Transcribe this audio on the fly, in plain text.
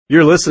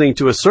You're listening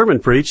to a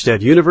sermon preached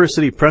at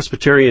University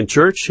Presbyterian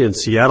Church in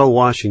Seattle,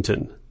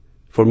 Washington.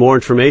 For more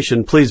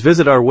information, please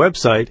visit our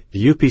website,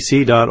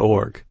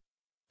 upc.org.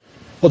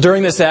 Well,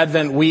 during this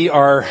Advent, we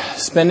are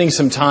spending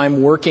some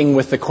time working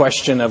with the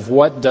question of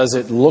what does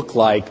it look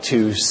like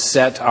to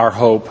set our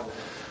hope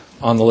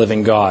on the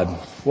living God?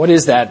 What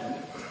is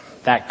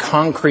that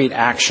concrete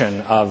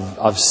action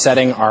of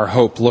setting our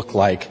hope look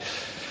like?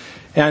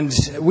 And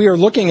we are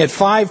looking at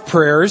 5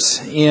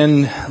 prayers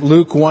in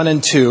Luke 1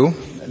 and 2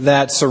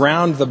 that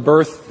surround the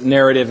birth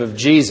narrative of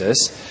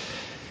Jesus.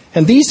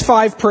 And these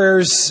 5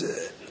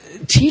 prayers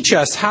teach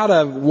us how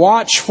to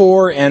watch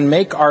for and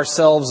make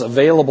ourselves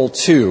available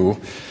to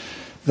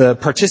the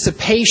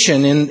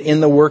participation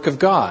in the work of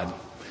God.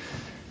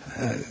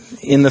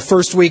 In the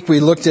first week, we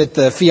looked at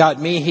the Fiat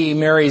Mihi,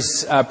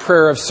 Mary's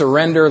prayer of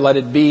surrender, let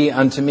it be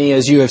unto me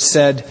as you have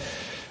said.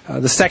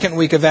 The second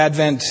week of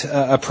Advent,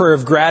 a prayer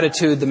of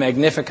gratitude, the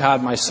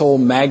Magnificat, my soul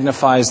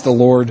magnifies the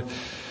Lord.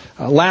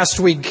 Last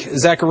week,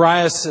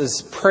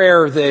 Zacharias'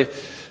 prayer,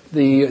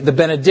 the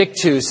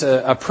Benedictus,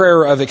 a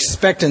prayer of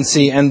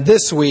expectancy. And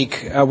this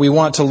week, we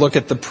want to look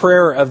at the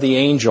prayer of the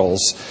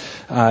angels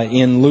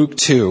in Luke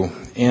 2.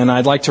 And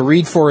I'd like to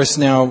read for us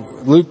now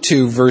Luke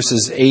 2,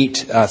 verses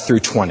 8 through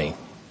 20.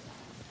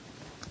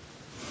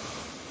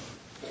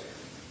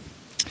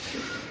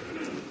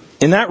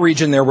 In that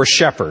region there were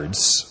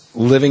shepherds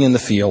living in the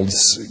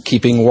fields,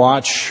 keeping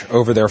watch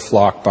over their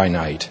flock by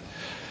night.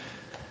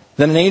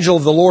 Then an angel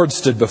of the Lord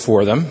stood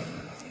before them,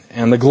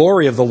 and the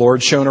glory of the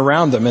Lord shone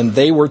around them, and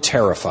they were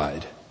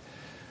terrified.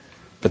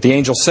 But the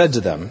angel said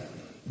to them,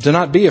 "Do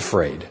not be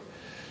afraid.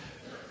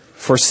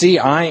 For see,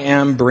 I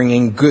am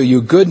bringing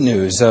you good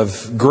news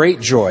of great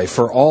joy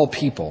for all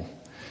people.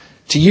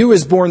 To you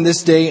is born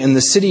this day in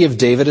the city of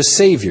David a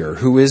Savior,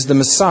 who is the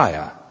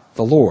Messiah,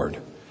 the Lord.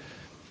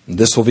 And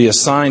this will be a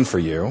sign for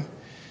you.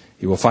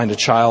 You will find a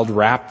child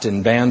wrapped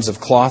in bands of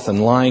cloth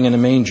and lying in a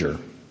manger."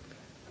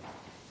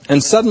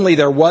 And suddenly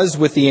there was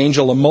with the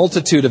angel a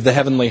multitude of the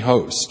heavenly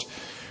host,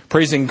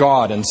 praising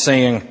God and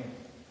saying,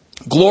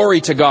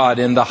 "Glory to God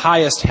in the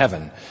highest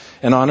heaven,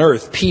 and on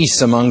earth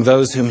peace among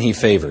those whom he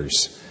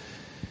favors."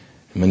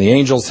 And when the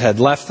angels had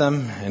left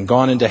them and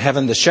gone into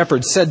heaven, the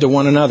shepherds said to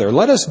one another,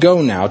 "Let us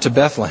go now to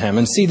Bethlehem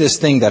and see this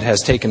thing that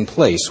has taken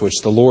place,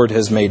 which the Lord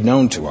has made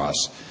known to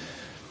us."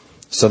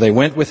 So they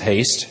went with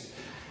haste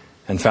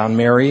and found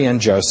Mary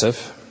and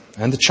Joseph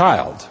and the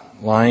child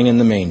lying in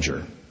the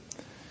manger.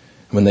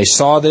 When they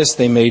saw this,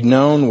 they made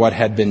known what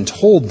had been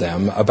told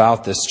them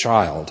about this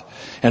child.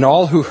 And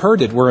all who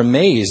heard it were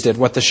amazed at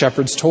what the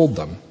shepherds told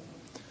them.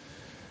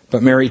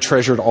 But Mary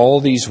treasured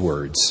all these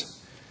words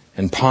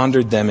and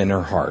pondered them in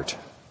her heart.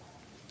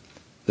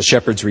 The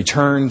shepherds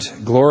returned,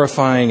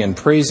 glorifying and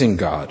praising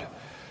God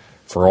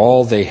for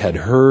all they had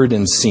heard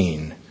and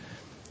seen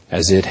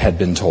as it had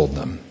been told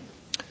them.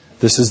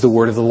 This is the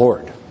word of the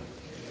Lord.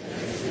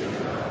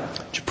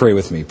 Would you pray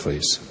with me,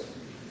 please?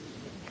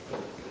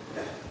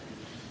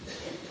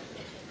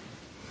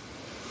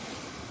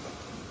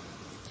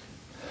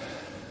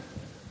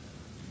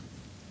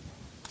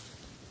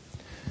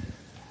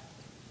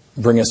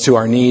 Bring us to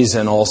our knees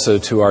and also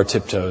to our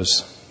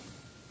tiptoes.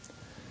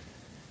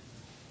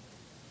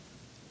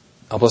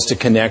 Help us to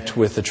connect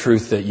with the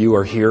truth that you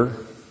are here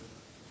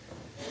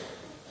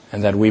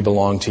and that we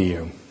belong to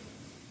you.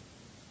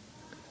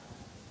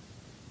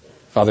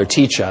 Father,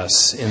 teach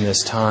us in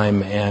this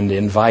time and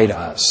invite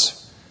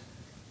us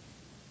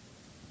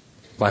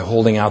by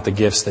holding out the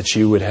gifts that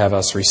you would have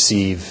us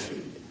receive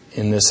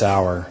in this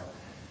hour,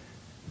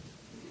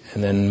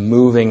 and then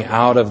moving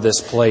out of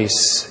this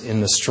place in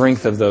the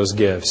strength of those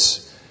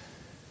gifts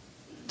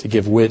to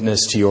give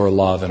witness to your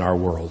love in our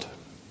world.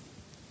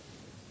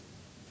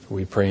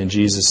 We pray in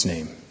Jesus'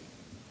 name.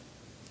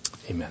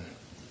 Amen.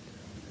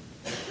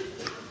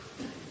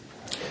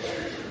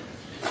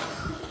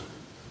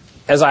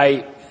 As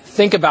I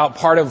think about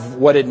part of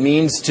what it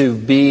means to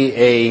be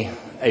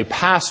a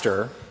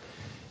pastor,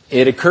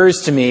 it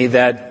occurs to me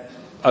that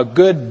a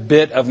good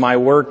bit of my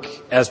work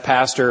as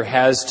pastor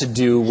has to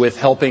do with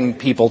helping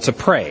people to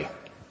pray.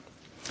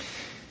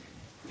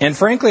 And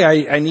frankly,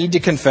 I need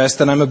to confess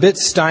that I'm a bit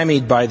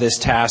stymied by this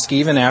task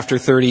even after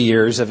 30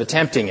 years of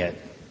attempting it.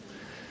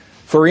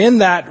 For in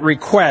that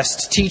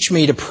request, "Teach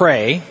me to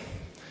pray,"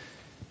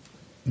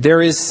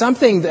 there is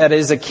something that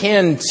is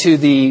akin to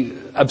the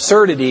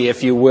absurdity,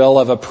 if you will,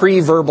 of a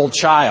pre-verbal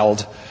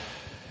child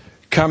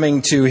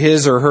coming to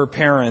his or her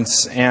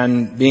parents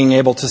and being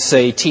able to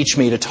say, "Teach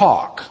me to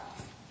talk."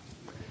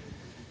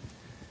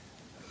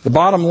 The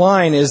bottom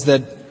line is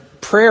that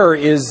prayer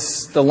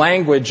is the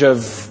language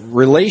of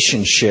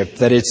relationship,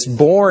 that it's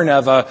born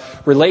of a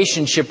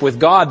relationship with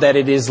God, that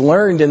it is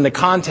learned in the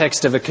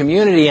context of a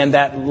community, and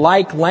that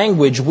like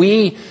language,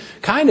 we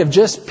kind of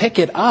just pick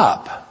it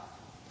up.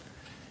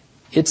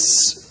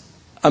 It's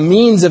a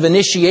means of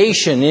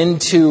initiation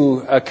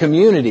into a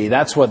community.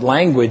 That's what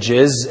language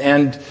is,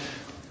 and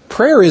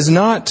prayer is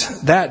not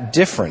that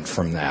different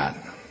from that.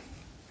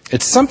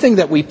 It's something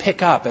that we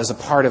pick up as a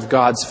part of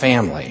God's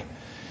family.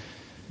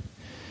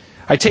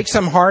 I take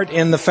some heart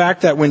in the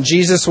fact that when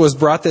Jesus was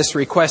brought this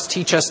request,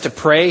 teach us to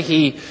pray,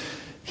 he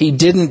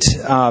didn't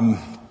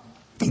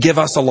give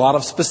us a lot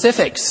of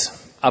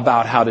specifics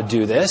about how to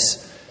do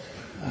this.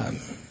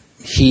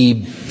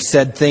 He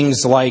said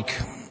things like,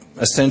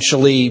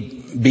 essentially,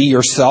 be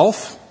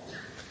yourself,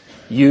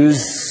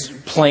 use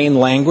plain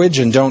language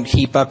and don't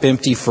heap up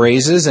empty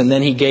phrases. And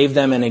then he gave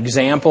them an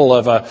example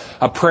of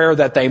a prayer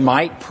that they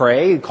might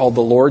pray called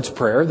the Lord's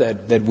Prayer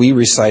that we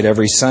recite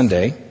every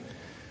Sunday.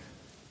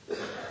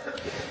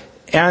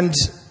 And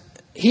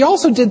he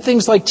also did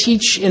things like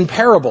teach in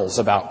parables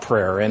about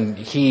prayer. And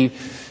he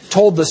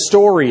told the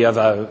story of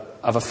a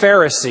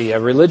Pharisee, a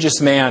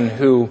religious man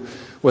who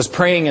was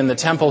praying in the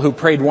temple, who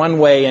prayed one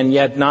way, and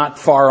yet not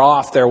far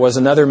off there was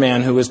another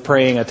man who was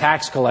praying, a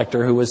tax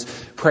collector, who was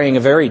praying a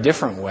very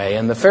different way.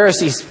 And the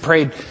Pharisees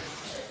prayed,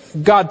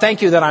 God,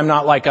 thank you that I'm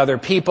not like other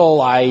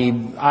people.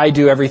 I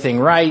do everything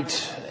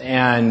right,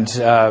 and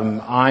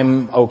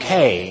I'm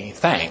okay.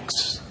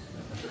 Thanks.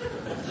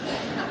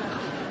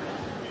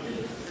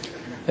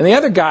 And the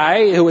other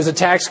guy, who was a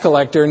tax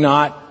collector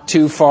not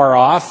too far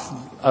off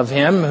of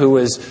him, who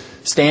was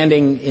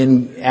standing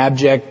in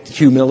abject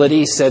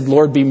humility, said,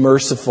 Lord, be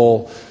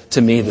merciful to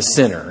me, the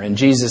sinner. And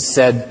Jesus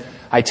said,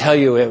 I tell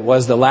you, it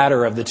was the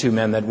latter of the two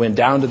men that went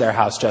down to their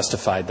house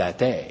justified that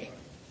day.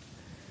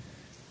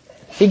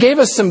 He gave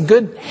us some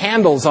good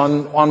handles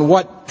on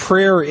what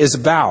prayer is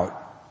about.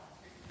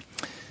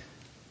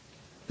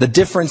 The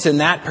difference in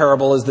that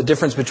parable is the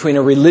difference between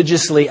a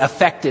religiously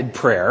affected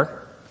prayer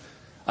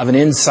of an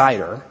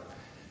insider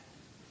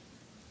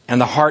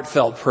and the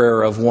heartfelt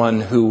prayer of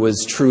one who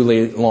was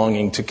truly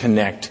longing to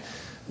connect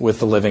with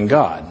the living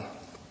God.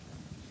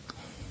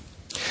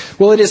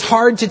 Well, it is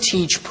hard to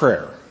teach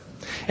prayer.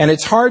 And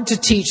it's hard to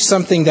teach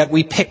something that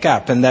we pick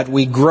up and that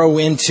we grow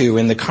into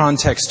in the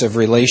context of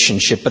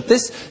relationship. But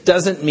this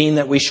doesn't mean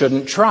that we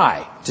shouldn't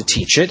try to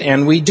teach it.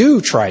 And we do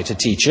try to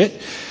teach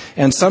it.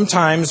 And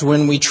sometimes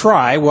when we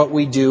try, what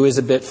we do is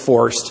a bit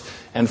forced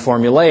and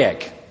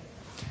formulaic.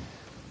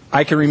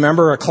 I can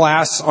remember a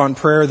class on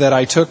prayer that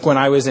I took when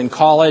I was in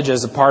college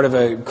as a part of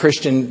a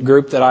Christian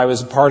group that I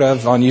was a part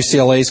of on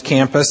UCLA's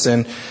campus.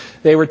 And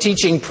they were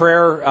teaching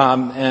prayer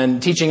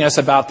and teaching us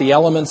about the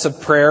elements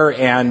of prayer.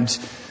 And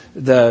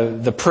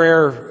the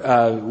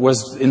prayer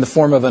was in the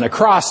form of an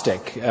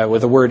acrostic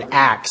with the word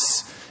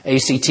ACTS,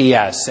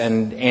 A-C-T-S.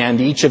 And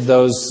each of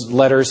those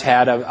letters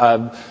had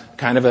a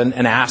kind of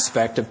an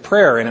aspect of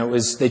prayer, and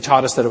they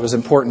taught us that it was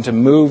important to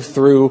move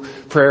through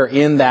prayer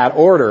in that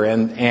order,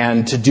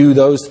 and to do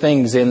those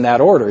things in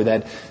that order.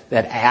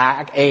 That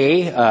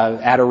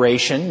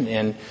adoration,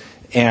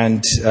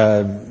 and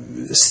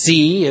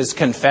C is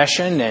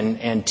confession,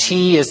 and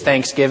T is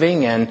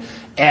thanksgiving, and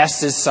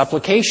S is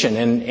supplication,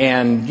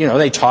 and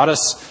they taught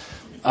us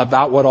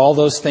about what all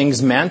those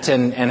things meant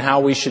and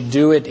how we should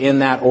do it in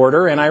that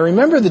order. And I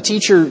remember the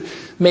teacher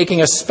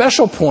making a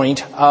special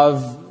point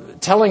of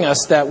telling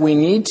us that we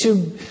need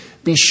to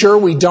be sure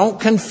we don't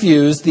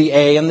confuse the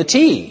A and the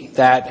T,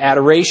 that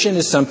adoration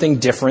is something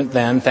different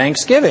than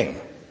thanksgiving.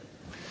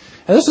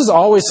 And this was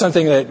always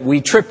something that we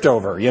tripped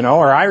over,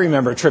 or I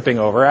remember tripping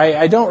over.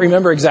 I don't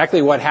remember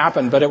exactly what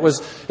happened, but it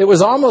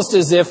was almost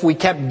as if we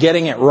kept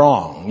getting it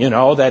wrong,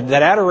 that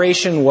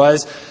adoration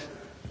was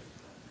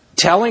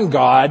telling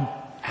God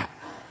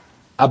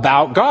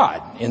about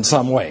God in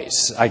some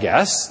ways, I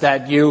guess,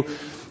 that you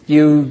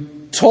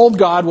told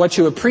God what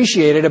you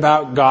appreciated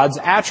about God's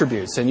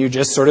attributes, and you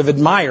just sort of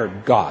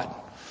admired God.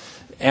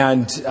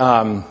 And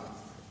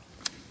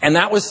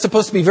that was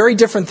supposed to be very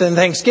different than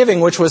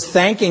Thanksgiving, which was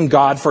thanking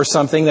God for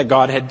something that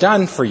God had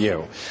done for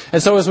you.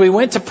 And so as we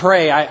went to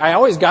pray, I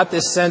always got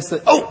this sense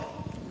that,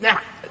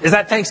 is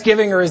that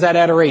Thanksgiving or is that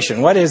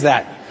adoration? What is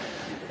that?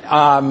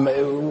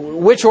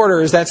 Which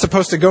order is that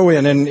supposed to go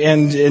in?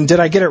 And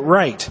did I get it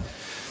right?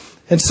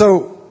 And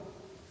so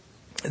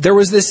there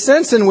was this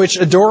sense in which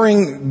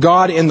adoring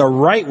God in the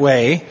right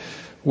way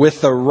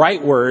with the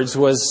right words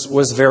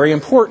was very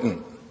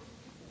important.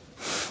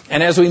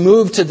 And as we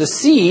moved to the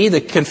C, the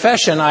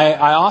confession,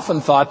 I often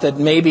thought that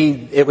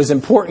maybe it was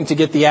important to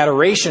get the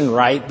adoration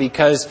right,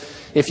 because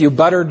if you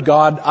buttered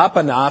God up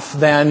enough,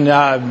 then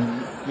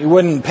you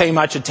wouldn't pay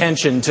much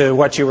attention to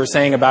what you were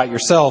saying about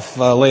yourself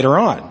later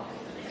on.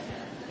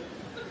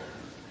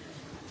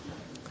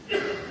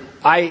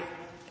 I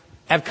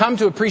have come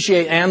to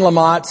appreciate Anne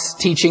Lamott's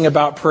teaching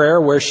about prayer,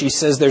 where she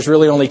says there's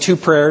really only two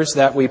prayers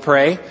that we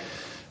pray.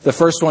 The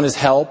first one is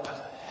help,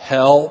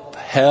 help,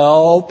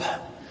 help.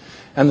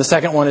 And the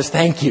second one is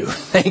thank you,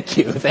 thank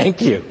you,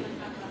 thank you.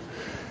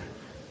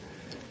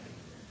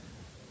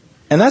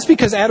 And that's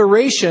because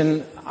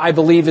adoration, I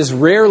believe, is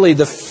rarely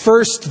the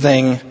first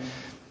thing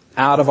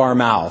out of our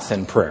mouth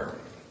in prayer.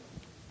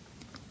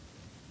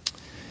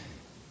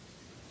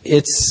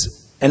 It's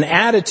an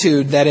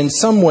attitude that in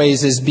some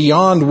ways is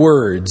beyond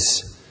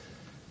words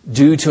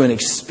due to an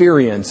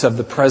experience of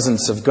the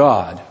presence of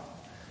God.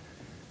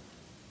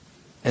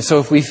 And so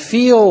if we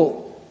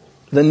feel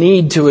the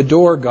need to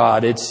adore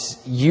God,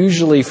 it's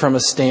usually from a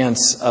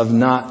stance of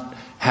not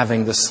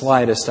having the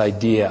slightest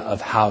idea of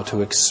how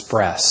to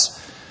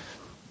express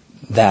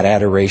that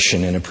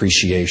adoration and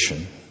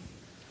appreciation.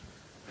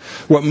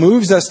 What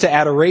moves us to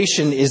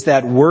adoration is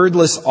that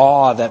wordless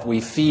awe that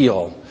we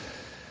feel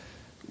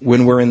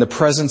when we're in the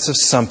presence of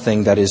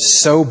something that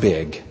is so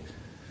big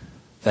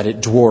that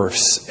it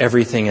dwarfs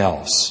everything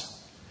else.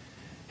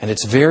 And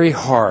it's very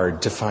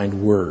hard to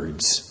find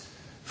words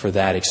for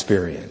that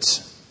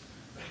experience.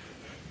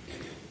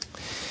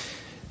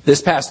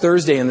 This past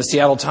Thursday in the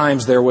Seattle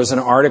Times, there was an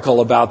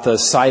article about the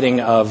sighting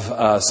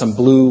of some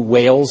blue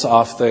whales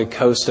off the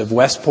coast of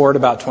Westport,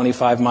 about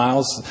 25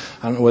 miles.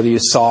 I don't know whether you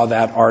saw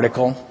that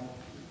article.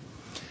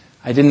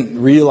 I didn't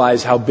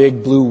realize how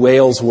big blue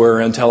whales were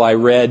until I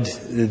read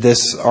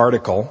this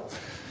article.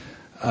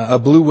 A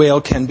blue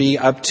whale can be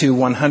up to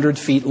 100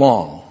 feet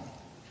long.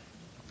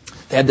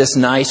 They had this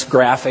nice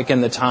graphic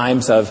in the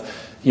Times of,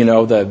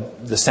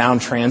 the Sound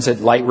Transit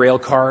light rail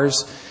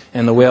cars,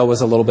 and the whale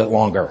was a little bit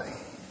longer.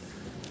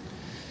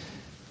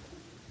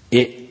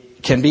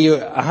 It can be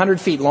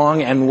 100 feet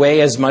long and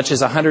weigh as much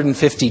as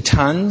 150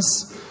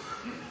 tons.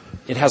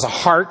 It has a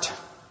heart,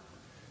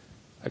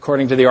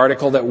 according to the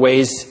article, that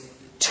weighs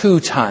 2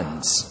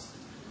 tons.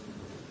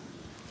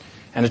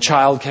 And a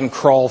child can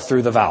crawl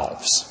through the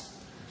valves.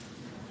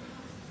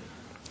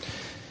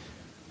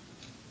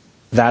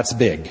 That's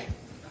big.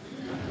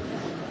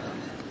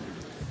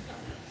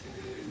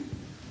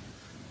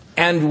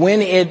 And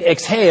when it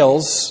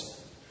exhales,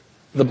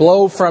 the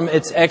blow from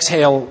its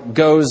exhale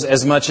goes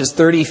as much as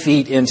 30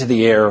 feet into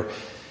the air,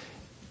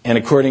 and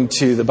according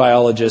to the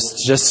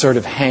biologists, just sort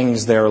of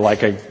hangs there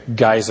like a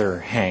geyser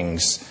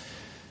hangs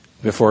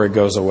before it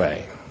goes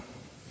away.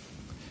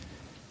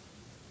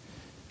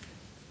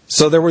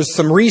 So there was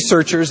some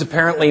researchers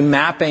apparently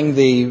mapping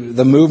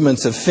the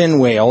movements of fin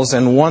whales,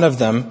 and one of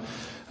them,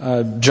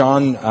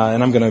 John,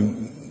 and I'm going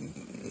to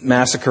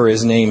massacre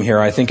his name here.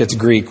 I think it's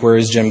Greek. Where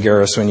is Jim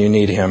Garris when you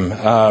need him?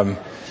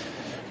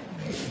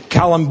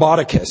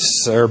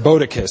 Calambodicus or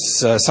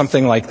Bodicus,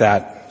 something like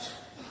that.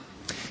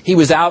 He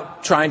was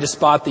out trying to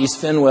spot these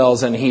fin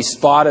whales, and he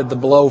spotted the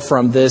blow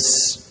from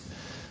this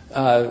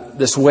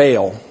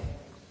whale.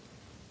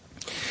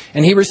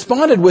 And he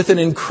responded with an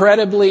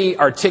incredibly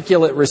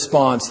articulate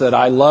response that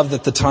I love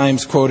that the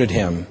Times quoted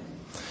him.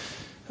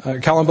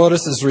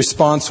 Calambodicus'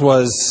 response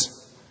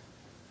was,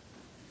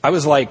 I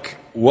was like,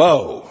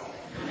 whoa.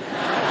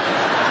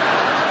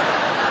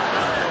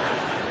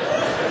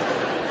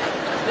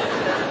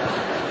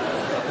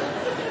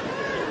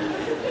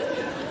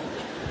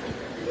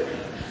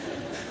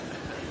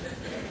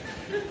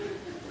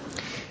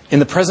 In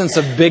the presence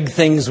of big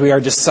things, we are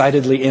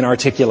decidedly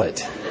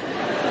inarticulate.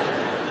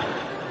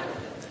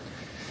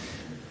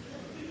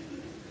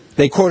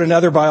 They quote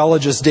another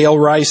biologist, Dale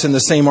Rice, in the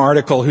same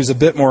article, who's a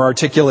bit more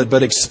articulate,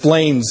 but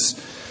explains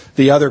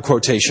the other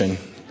quotation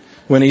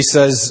when he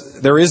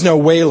says, there is no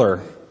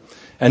whaler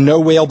and no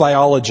whale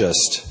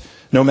biologist,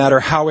 no matter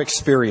how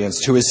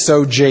experienced, who is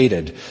so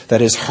jaded that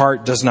his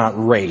heart does not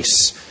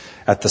race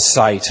at the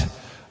sight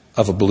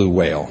of a blue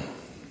whale.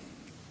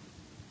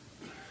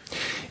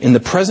 In the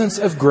presence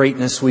of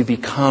greatness, we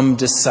become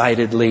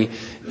decidedly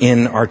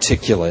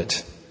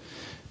inarticulate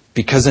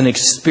because an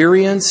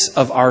experience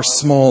of our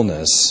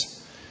smallness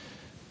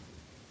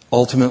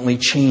ultimately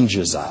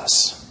changes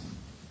us.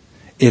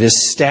 It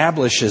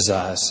establishes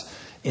us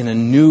in a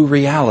new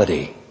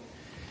reality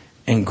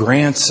and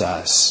grants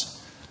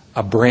us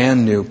a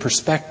brand new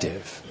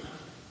perspective.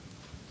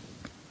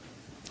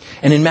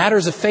 And in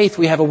matters of faith,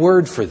 we have a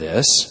word for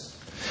this.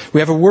 We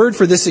have a word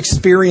for this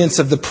experience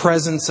of the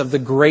presence of the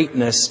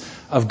greatness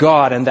of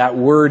God, and that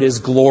word is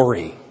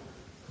glory.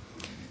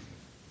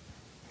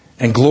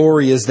 And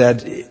glory is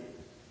that,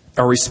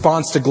 our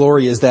response to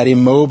glory is that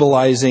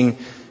immobilizing,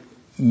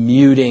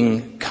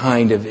 muting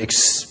kind of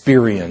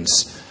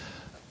experience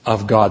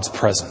of God's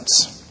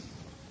presence.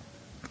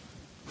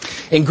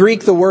 In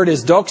Greek, the word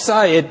is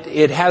doxa.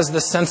 It has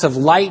the sense of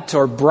light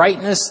or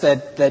brightness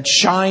that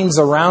shines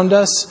around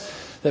us,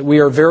 that we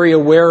are very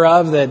aware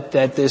of, that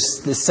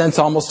this sense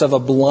almost of a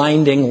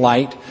blinding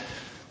light.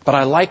 But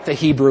I like the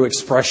Hebrew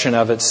expression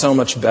of it so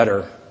much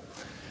better.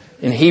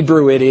 In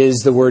Hebrew, it is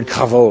the word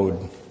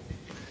kavod.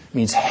 It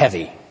means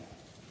heavy,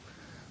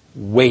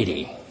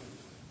 weighty.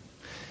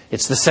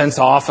 It's the sense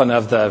often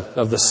of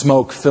the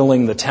smoke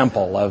filling the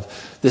temple,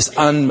 of this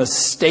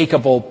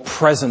unmistakable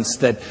presence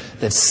that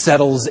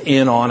settles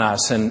in on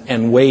us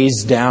and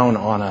weighs down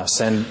on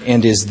us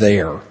and is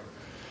there.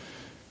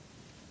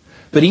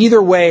 But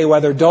either way,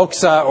 whether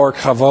doxa or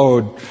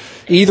kavod,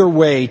 either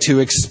way,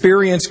 to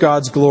experience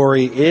God's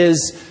glory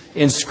is,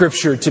 in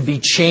Scripture, to be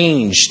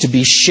changed, to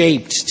be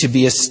shaped, to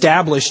be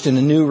established in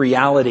a new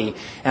reality.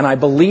 And I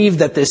believe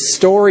that this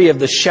story of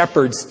the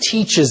shepherds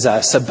teaches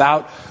us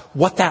about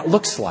what that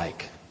looks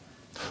like.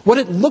 What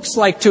it looks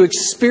like to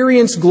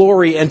experience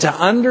glory and to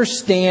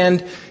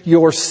understand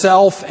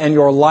yourself and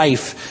your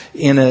life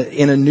in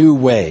a new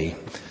way.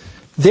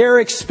 Their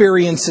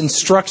experience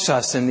instructs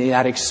us in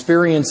that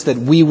experience that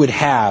we would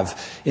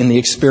have in the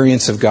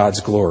experience of God's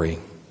glory.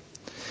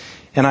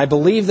 And I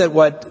believe that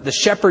what the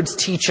shepherds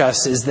teach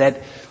us is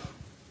that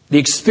the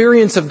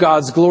experience of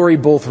God's glory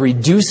both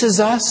reduces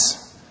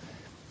us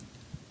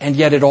and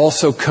yet it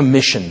also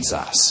commissions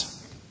us.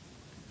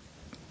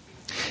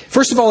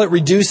 First of all, it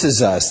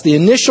reduces us. The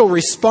initial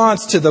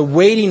response to the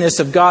weightiness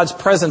of God's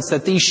presence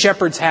that these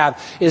shepherds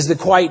have is the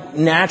quite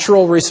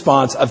natural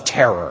response of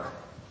terror.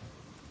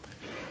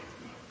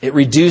 It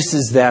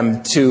reduces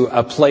them to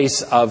a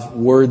place of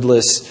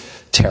wordless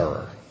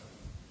terror.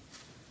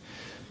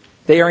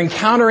 They are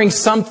encountering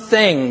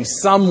something,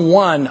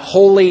 someone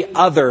wholly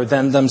other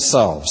than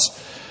themselves.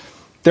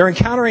 They're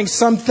encountering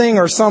something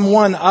or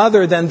someone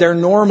other than their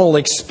normal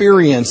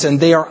experience, and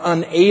they are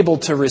unable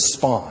to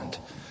respond.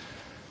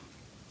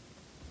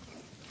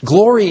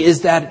 Glory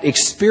is that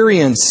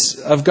experience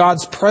of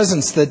God's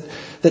presence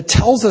that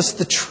tells us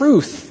the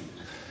truth.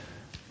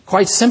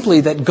 Quite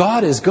simply, that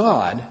God is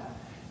God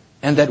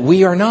and that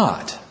we are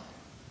not.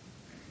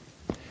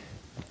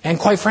 And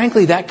quite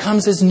frankly, that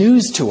comes as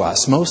news to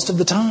us most of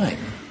the time.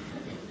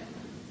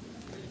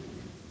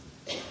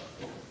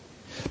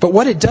 But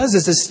what it does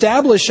is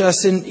establish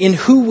us in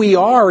who we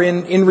are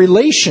in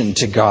relation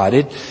to God.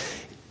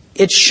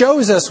 It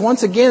shows us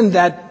once again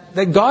that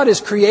God is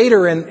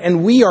creator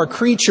and we are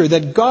creature,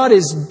 that God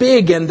is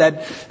big and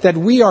that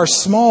we are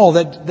small,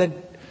 that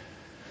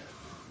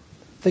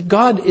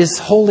God is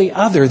wholly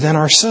other than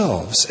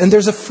ourselves. And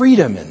there's a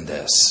freedom in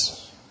this.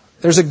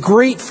 There's a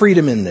great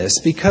freedom in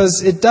this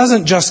because it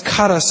doesn't just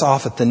cut us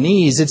off at the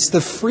knees. It's the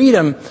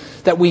freedom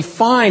that we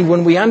find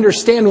when we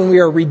understand, when we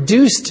are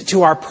reduced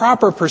to our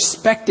proper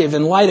perspective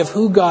in light of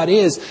who God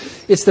is.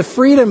 It's the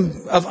freedom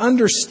of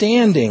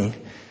understanding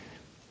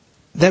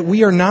that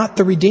we are not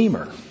the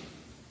Redeemer.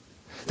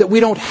 That we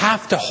don't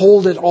have to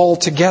hold it all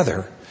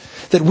together.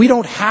 That we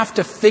don't have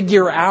to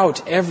figure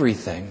out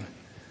everything.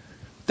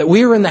 That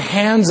we are in the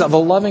hands of a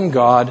loving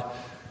God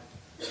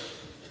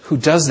who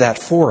does that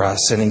for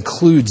us and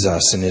includes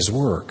us in His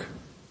work.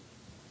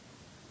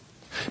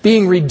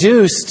 Being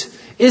reduced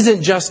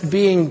isn't just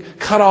being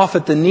cut off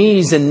at the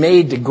knees and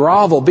made to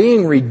grovel.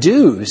 Being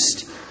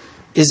reduced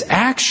is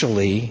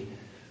actually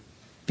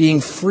being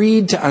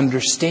freed to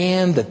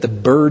understand that the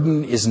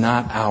burden is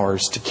not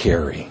ours to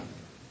carry.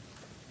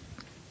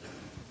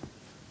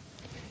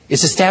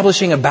 It's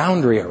establishing a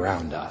boundary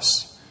around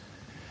us.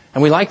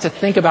 And we like to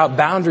think about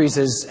boundaries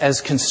as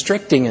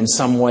constricting in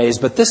some ways,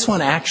 but this one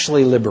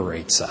actually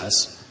liberates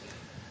us.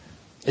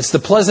 It's the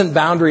pleasant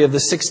boundary of the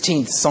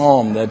 16th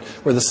Psalm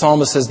where the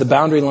psalmist says, "The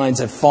boundary lines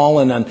have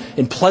fallen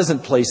in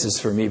pleasant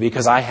places for me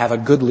because I have a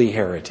goodly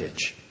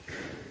heritage."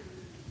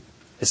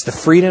 It's the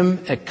freedom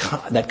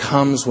that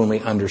comes when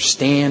we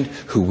understand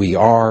who we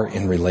are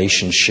in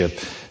relationship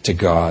to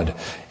God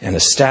and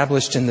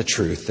established in the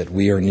truth that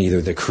we are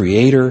neither the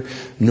Creator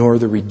nor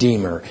the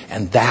Redeemer,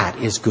 and that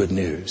is good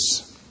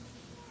news.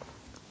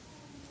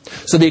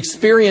 So the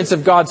experience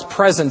of God's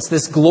presence,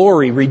 this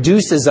glory,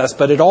 reduces us,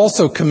 but it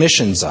also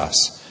commissions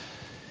us.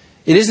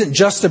 It isn't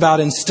just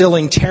about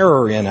instilling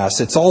terror in us.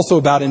 It's also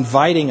about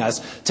inviting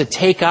us to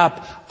take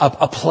up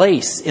a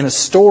place in a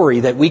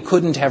story that we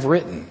couldn't have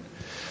written.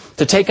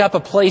 To take up a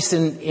place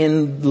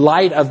in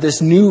light of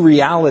this new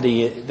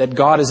reality that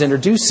God is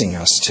introducing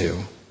us to.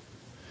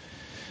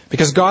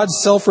 Because God's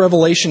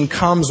self-revelation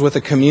comes with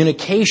a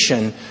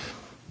communication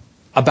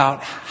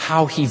about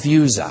how He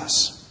views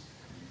us.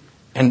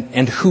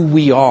 And who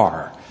we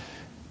are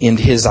in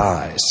His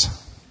eyes.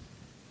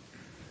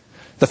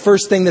 The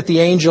first thing that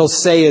the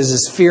angels say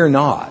is fear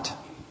not.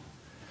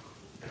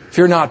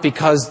 Fear not,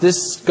 because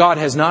this God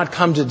has not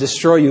come to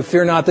destroy you.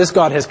 Fear not, this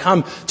God has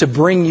come to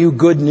bring you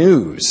good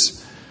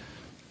news.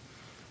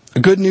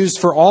 Good news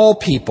for all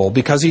people,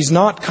 because He's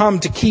not come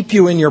to keep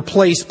you in your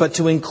place, but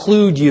to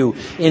include you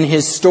in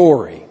His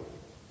story.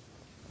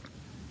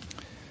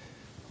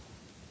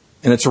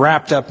 And it's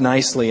wrapped up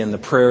nicely in the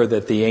prayer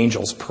that the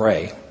angels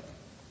pray.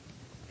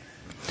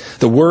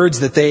 The words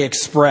that they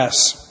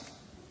express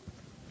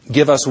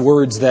give us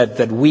words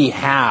that we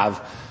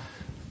have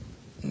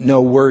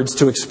no words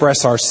to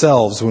express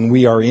ourselves when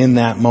we are in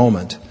that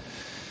moment.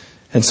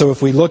 And so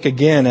if we look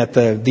again at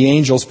the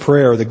angel's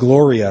prayer, the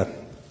Gloria,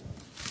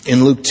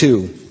 in Luke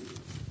 2,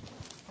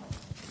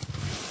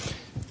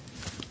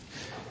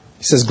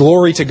 he says,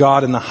 "Glory to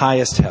God in the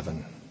highest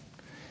heaven,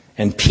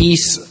 and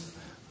peace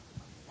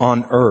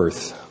on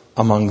earth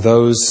among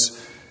those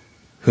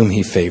whom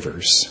He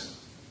favors."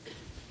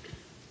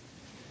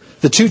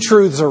 The two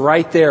truths are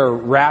right there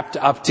wrapped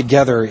up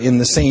together in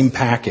the same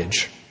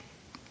package.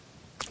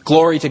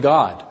 Glory to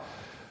God.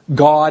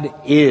 God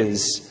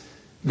is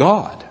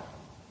God.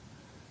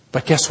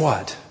 But guess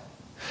what?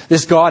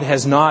 This God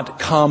has not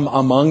come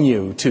among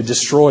you to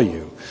destroy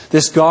you.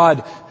 This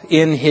God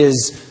in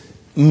His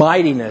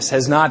mightiness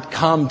has not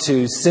come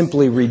to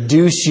simply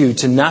reduce you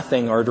to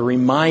nothing or to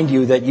remind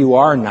you that you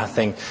are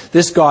nothing.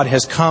 This God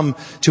has come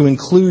to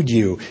include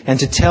you and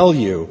to tell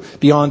you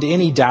beyond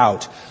any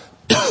doubt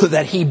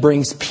that He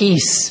brings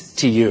peace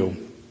to you.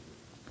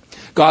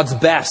 God's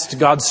best,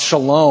 God's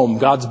shalom,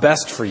 God's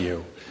best for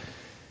you.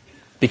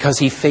 Because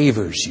He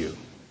favors you.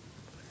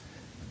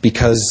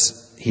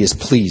 Because He is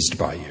pleased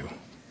by you.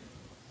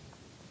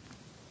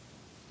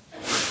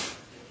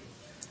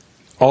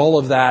 All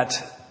of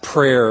that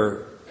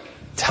prayer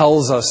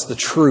tells us the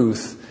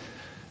truth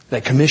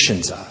that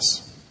commissions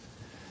us,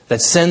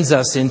 that sends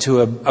us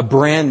into a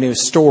brand new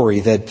story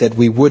that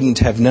we wouldn't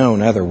have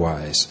known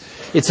otherwise.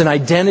 It's an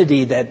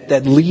identity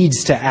that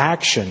leads to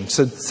action.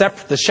 So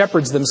the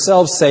shepherds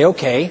themselves say,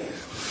 okay,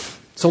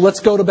 so let's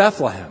go to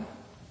Bethlehem.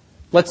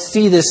 Let's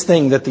see this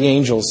thing that the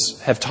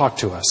angels have talked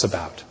to us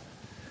about.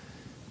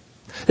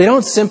 They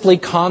don't simply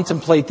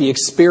contemplate the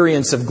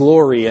experience of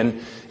glory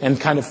and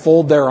kind of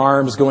fold their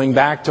arms going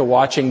back to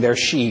watching their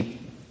sheep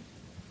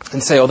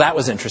and say, oh, that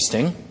was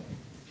interesting.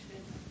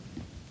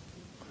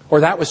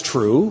 Or that was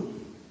true.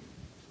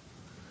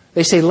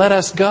 They say, let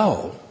us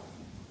go.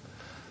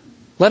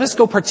 Let us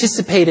go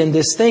participate in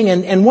this thing.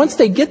 And once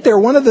they get there,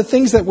 one of the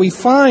things that we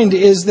find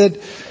is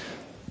that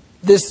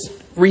this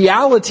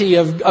reality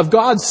of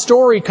God's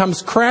story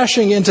comes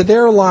crashing into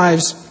their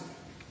lives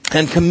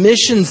and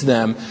commissions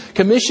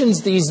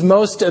these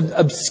most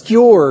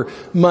obscure,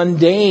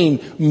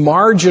 mundane,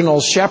 marginal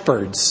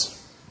shepherds.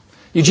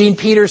 Eugene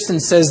Peterson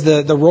says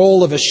the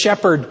role of a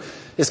shepherd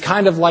is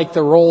kind of like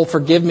the role,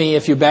 forgive me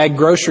if you bag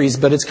groceries,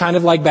 but it's kind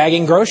of like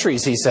bagging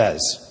groceries, he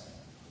says.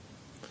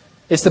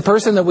 It's the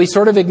person that we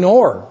sort of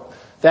ignore,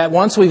 that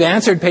once we've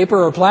answered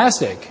paper or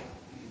plastic,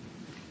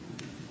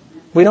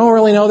 we don't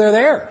really know they're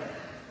there.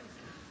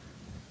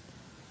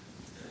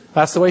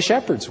 That's the way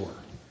shepherds were.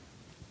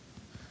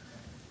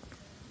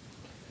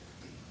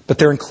 But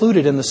they're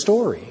included in the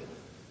story.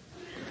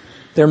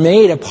 They're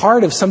made a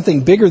part of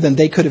something bigger than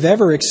they could have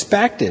ever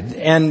expected.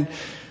 And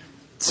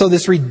so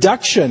this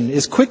reduction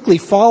is quickly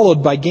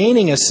followed by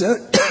gaining a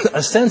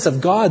sense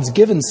of God's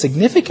given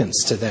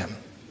significance to them.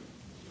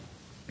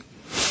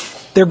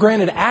 They're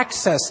granted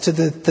access to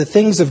the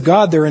things of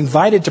God. They're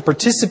invited to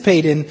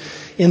participate in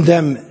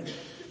them.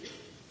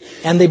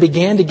 And they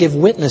began to give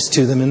witness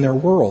to them in their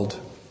world.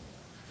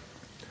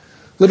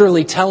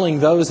 Literally telling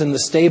those in the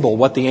stable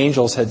what the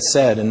angels had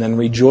said and then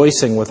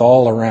rejoicing with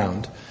all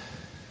around.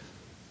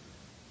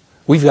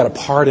 We've got a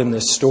part in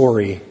this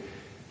story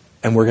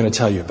and we're going to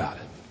tell you about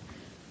it.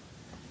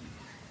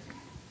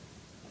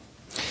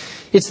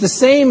 It's the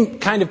same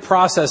kind of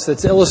process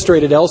that's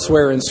illustrated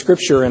elsewhere in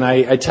Scripture, and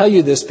I tell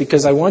you this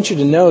because I want you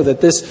to know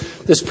that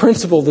this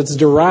principle that's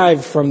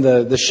derived from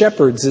the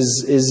shepherds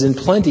is in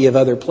plenty of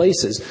other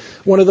places.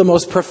 One of the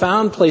most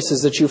profound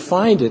places that you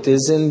find it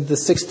is in the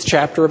 6th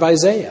chapter of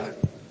Isaiah,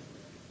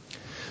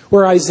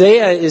 where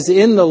Isaiah is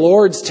in the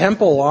Lord's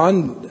temple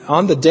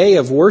on the day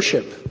of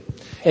worship.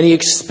 And he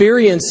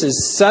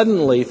experiences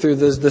suddenly, through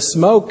the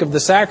smoke of the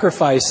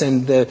sacrifice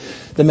and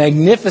the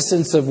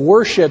magnificence of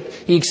worship,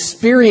 he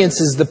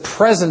experiences the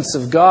presence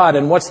of God.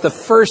 And what's the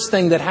first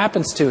thing that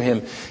happens to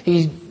him?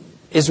 He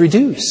is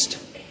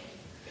reduced.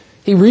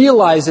 He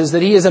realizes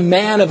that he is a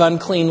man of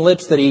unclean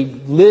lips, that he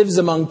lives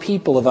among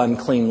people of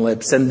unclean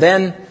lips. And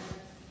then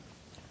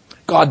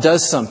God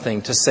does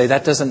something to say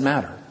that doesn't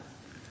matter.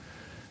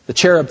 The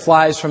cherub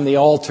flies from the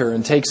altar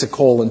and takes a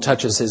coal and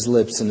touches his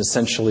lips and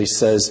essentially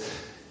says,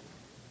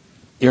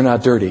 you're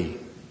not dirty.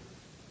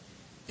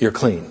 You're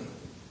clean.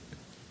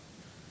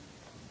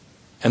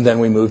 And then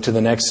we move to the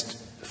next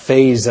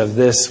phase of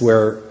this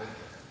where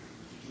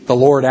the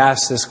Lord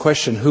asks this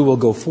question, who will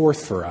go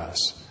forth for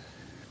us?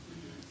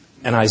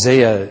 And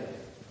Isaiah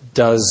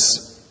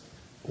does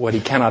what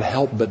he cannot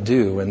help but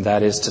do, and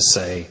that is to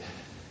say,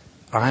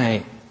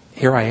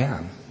 here I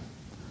am.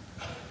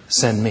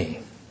 Send me.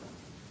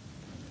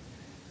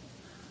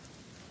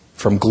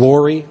 From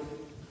glory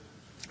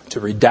to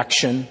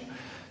reduction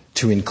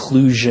to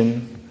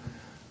inclusion,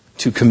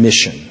 to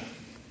commission.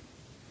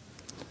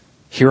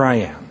 Here I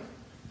am.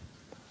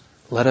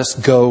 Let us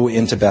go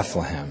into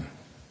Bethlehem.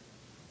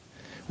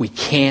 We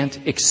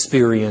can't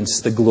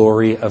experience the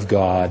glory of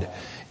God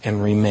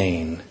and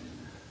remain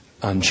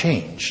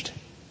unchanged.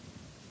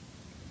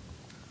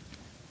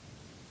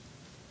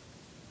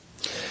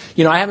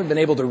 You know, I haven't been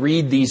able to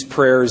read these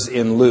prayers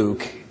in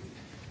Luke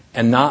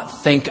and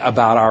not think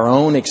about our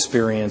own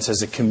experience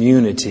as a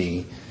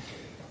community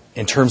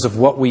in terms of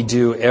what we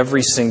do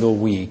every single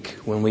week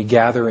when we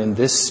gather in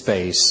this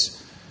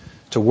space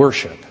to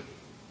worship.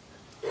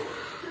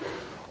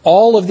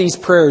 All of these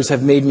prayers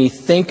have made me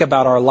think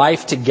about our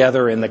life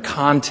together in the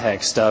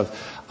context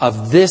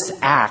of this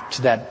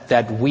act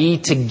that we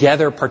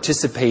together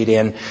participate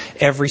in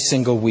every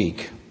single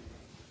week.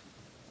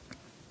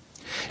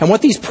 And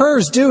what these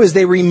prayers do is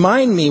they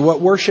remind me what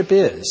worship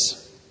is.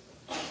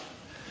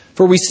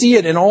 For we see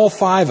it in all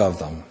 5 of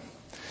them.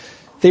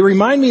 They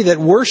remind me that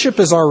worship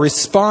is our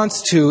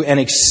response to an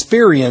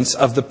experience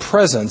of the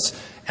presence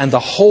and the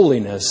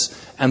holiness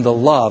and the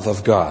love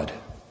of God.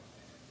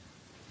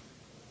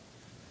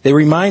 They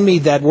remind me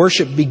that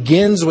worship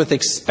begins with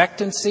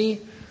expectancy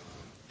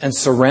and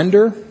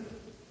surrender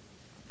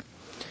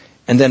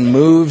and then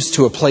moves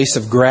to a place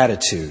of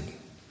gratitude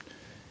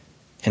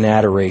and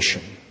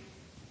adoration.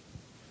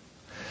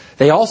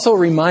 They also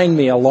remind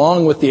me,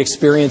 along with the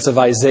experience of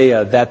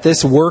Isaiah, that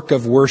this work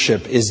of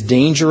worship is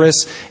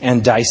dangerous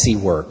and dicey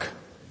work.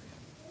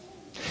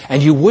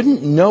 And you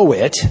wouldn't know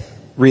it,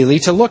 really,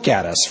 to look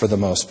at us for the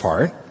most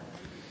part.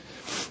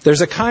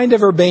 There's a kind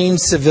of urbane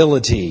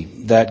civility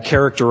that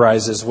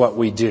characterizes what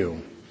we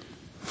do.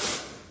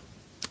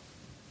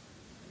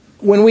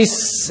 When we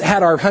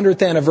had our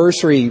 100th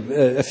anniversary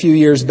a few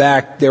years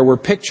back, there were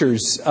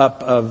pictures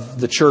up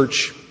of the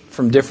church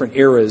from different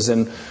eras,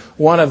 and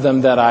one of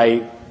them that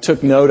I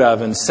took note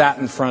of and sat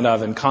in front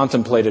of and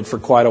contemplated for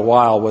quite a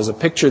while was a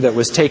picture that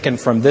was taken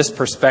from this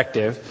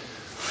perspective,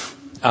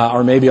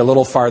 or maybe a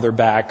little farther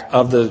back,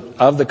 of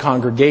the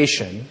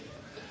congregation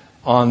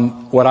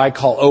on what I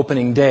call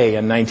opening day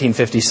in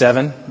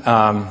 1957,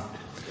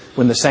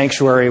 when the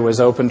sanctuary was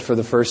opened for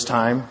the first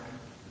time.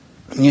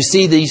 And you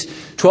see these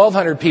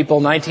 1,200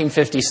 people,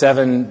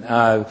 1957,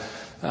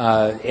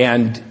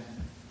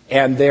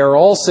 and they're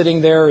all sitting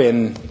there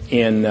in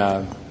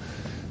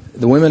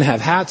the women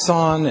have hats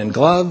on and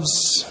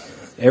gloves.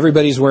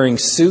 Everybody's wearing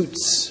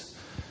suits.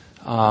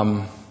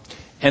 And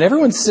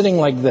everyone's sitting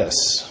like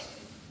this.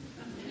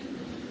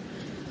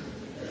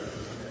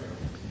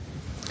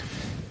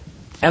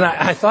 And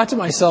I thought to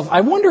myself,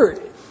 I wonder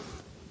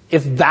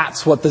if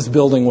that's what this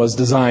building was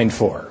designed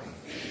for.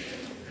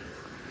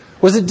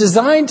 Was it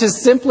designed to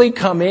simply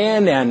come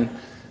in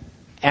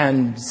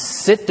and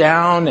sit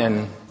down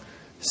and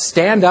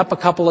stand up a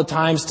couple of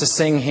times to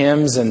sing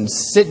hymns and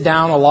sit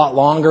down a lot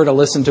longer to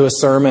listen to a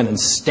sermon and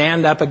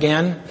stand up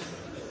again?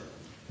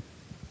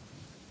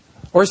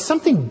 Or is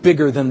something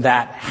bigger than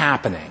that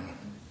happening?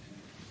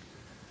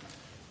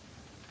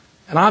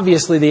 And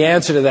obviously the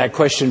answer to that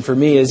question for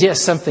me is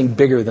yes, something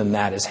bigger than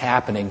that is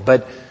happening.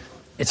 But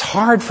it's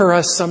hard for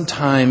us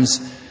sometimes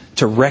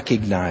to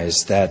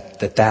recognize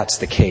that that's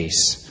the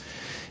case.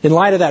 In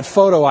light of that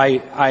photo,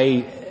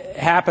 I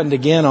happened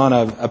again on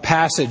a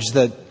passage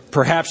that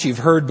perhaps you've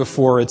heard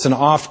before. It's an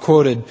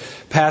oft-quoted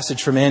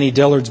passage from Annie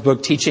Dillard's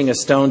book, Teaching a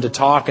Stone to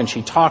Talk, and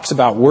she talks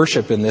about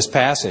worship in this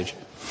passage.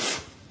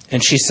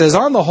 And she says,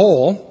 on the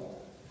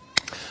whole,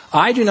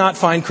 I do not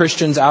find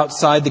Christians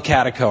outside the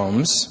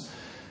catacombs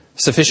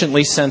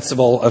sufficiently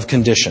sensible of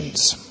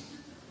conditions.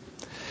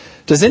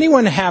 Does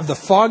anyone have the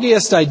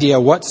foggiest idea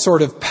what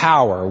sort of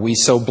power we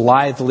so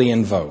blithely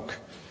invoke?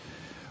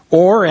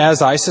 Or,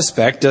 as I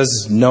suspect,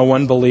 does no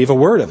one believe a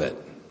word of it?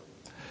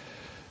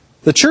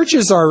 The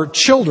churches are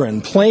children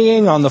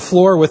playing on the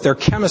floor with their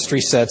chemistry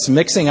sets,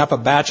 mixing up a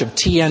batch of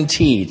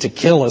TNT to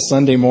kill a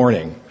Sunday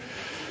morning.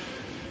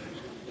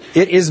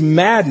 It is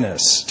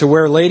madness to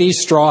wear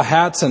ladies' straw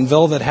hats and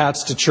velvet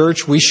hats to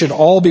church. We should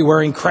all be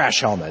wearing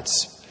crash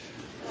helmets.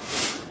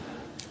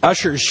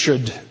 Ushers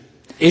should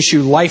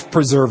issue life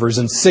preservers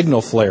and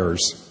signal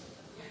flares.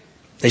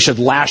 They should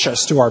lash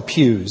us to our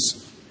pews.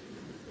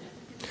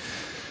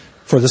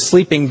 For the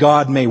sleeping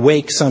God may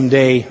wake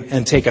someday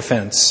and take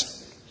offense.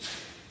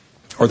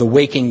 Or the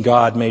waking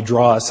God may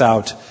draw us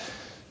out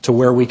to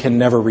where we can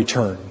never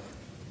return.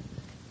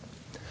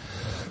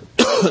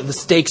 The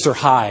stakes are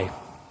high.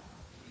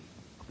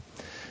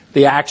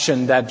 The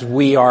action that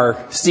we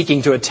are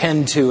seeking to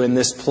attend to in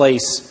this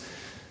place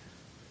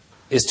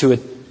is to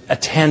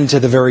attend to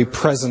the very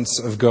presence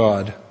of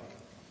God.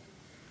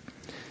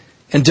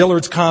 And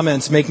Dillard's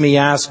comments make me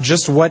ask,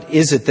 just what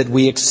is it that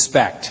we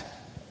expect?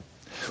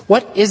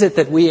 What is it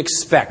that we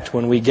expect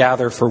when we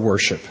gather for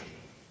worship?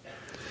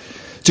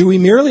 Do we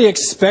merely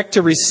expect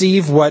to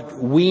receive what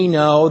we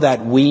know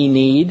that we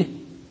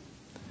need?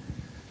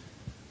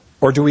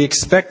 Or do we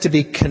expect to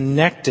be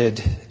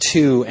connected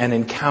to and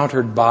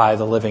encountered by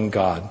the living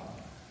God?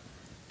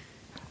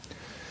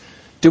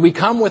 Do we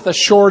come with a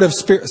sort of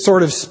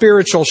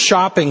spiritual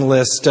shopping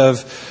list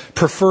of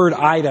preferred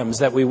items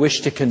that we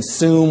wish to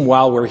consume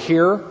while we're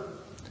here?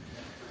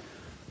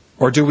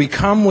 Or do we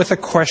come with a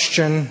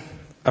question,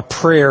 a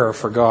prayer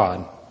for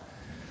God?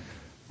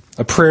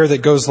 A prayer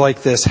that goes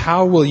like this: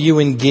 how will you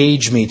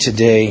engage me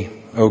today,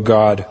 O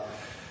God?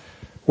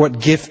 What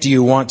gift do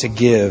you want to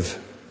give?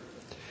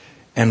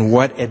 And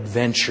what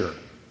adventure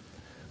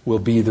will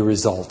be the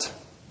result?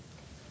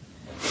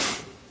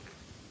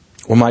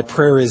 Well, my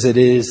prayer is it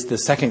is the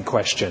second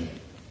question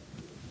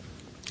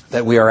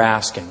that we are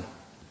asking.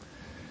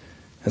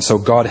 And so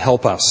God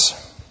help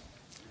us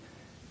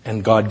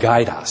and God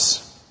guide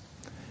us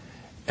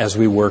as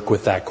we work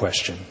with that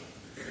question.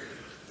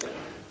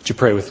 Would you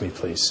pray with me,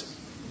 please?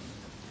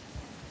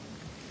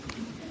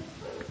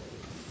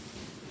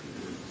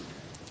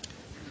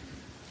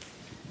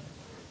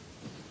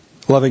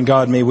 Loving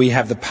God, may we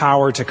have the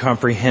power to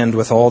comprehend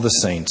with all the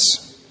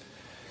saints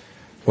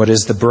what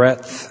is the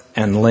breadth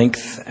and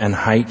length and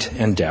height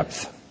and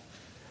depth,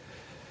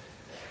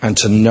 and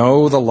to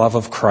know the love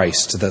of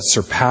Christ that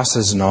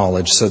surpasses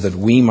knowledge, so that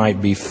we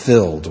might be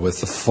filled with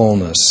the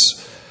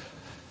fullness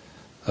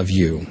of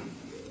you.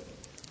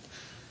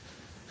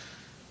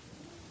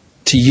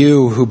 To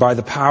you, who by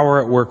the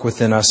power at work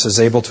within us is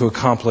able to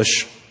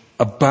accomplish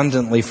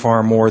abundantly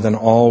far more than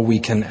all we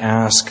can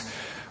ask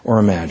or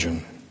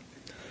imagine.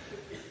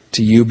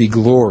 To you be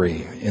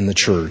glory in the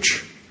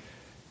church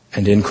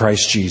and in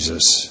Christ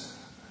Jesus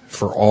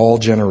for all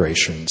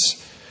generations,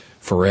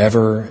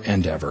 forever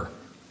and ever.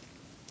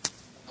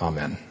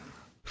 Amen.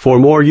 For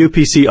more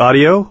UPC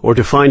audio or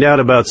to find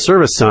out about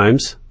service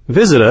times,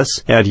 visit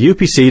us at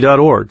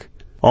upc.org.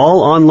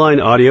 All online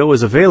audio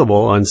is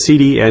available on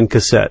CD and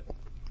cassette.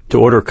 To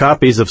order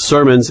copies of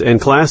sermons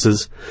and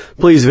classes,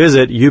 please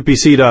visit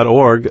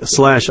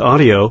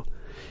upc.org/audio,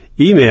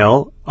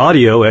 email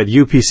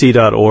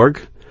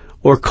audio@upc.org,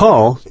 or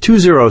call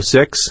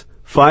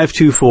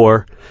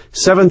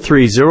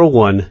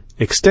 206-524-7301,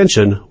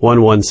 extension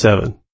 117.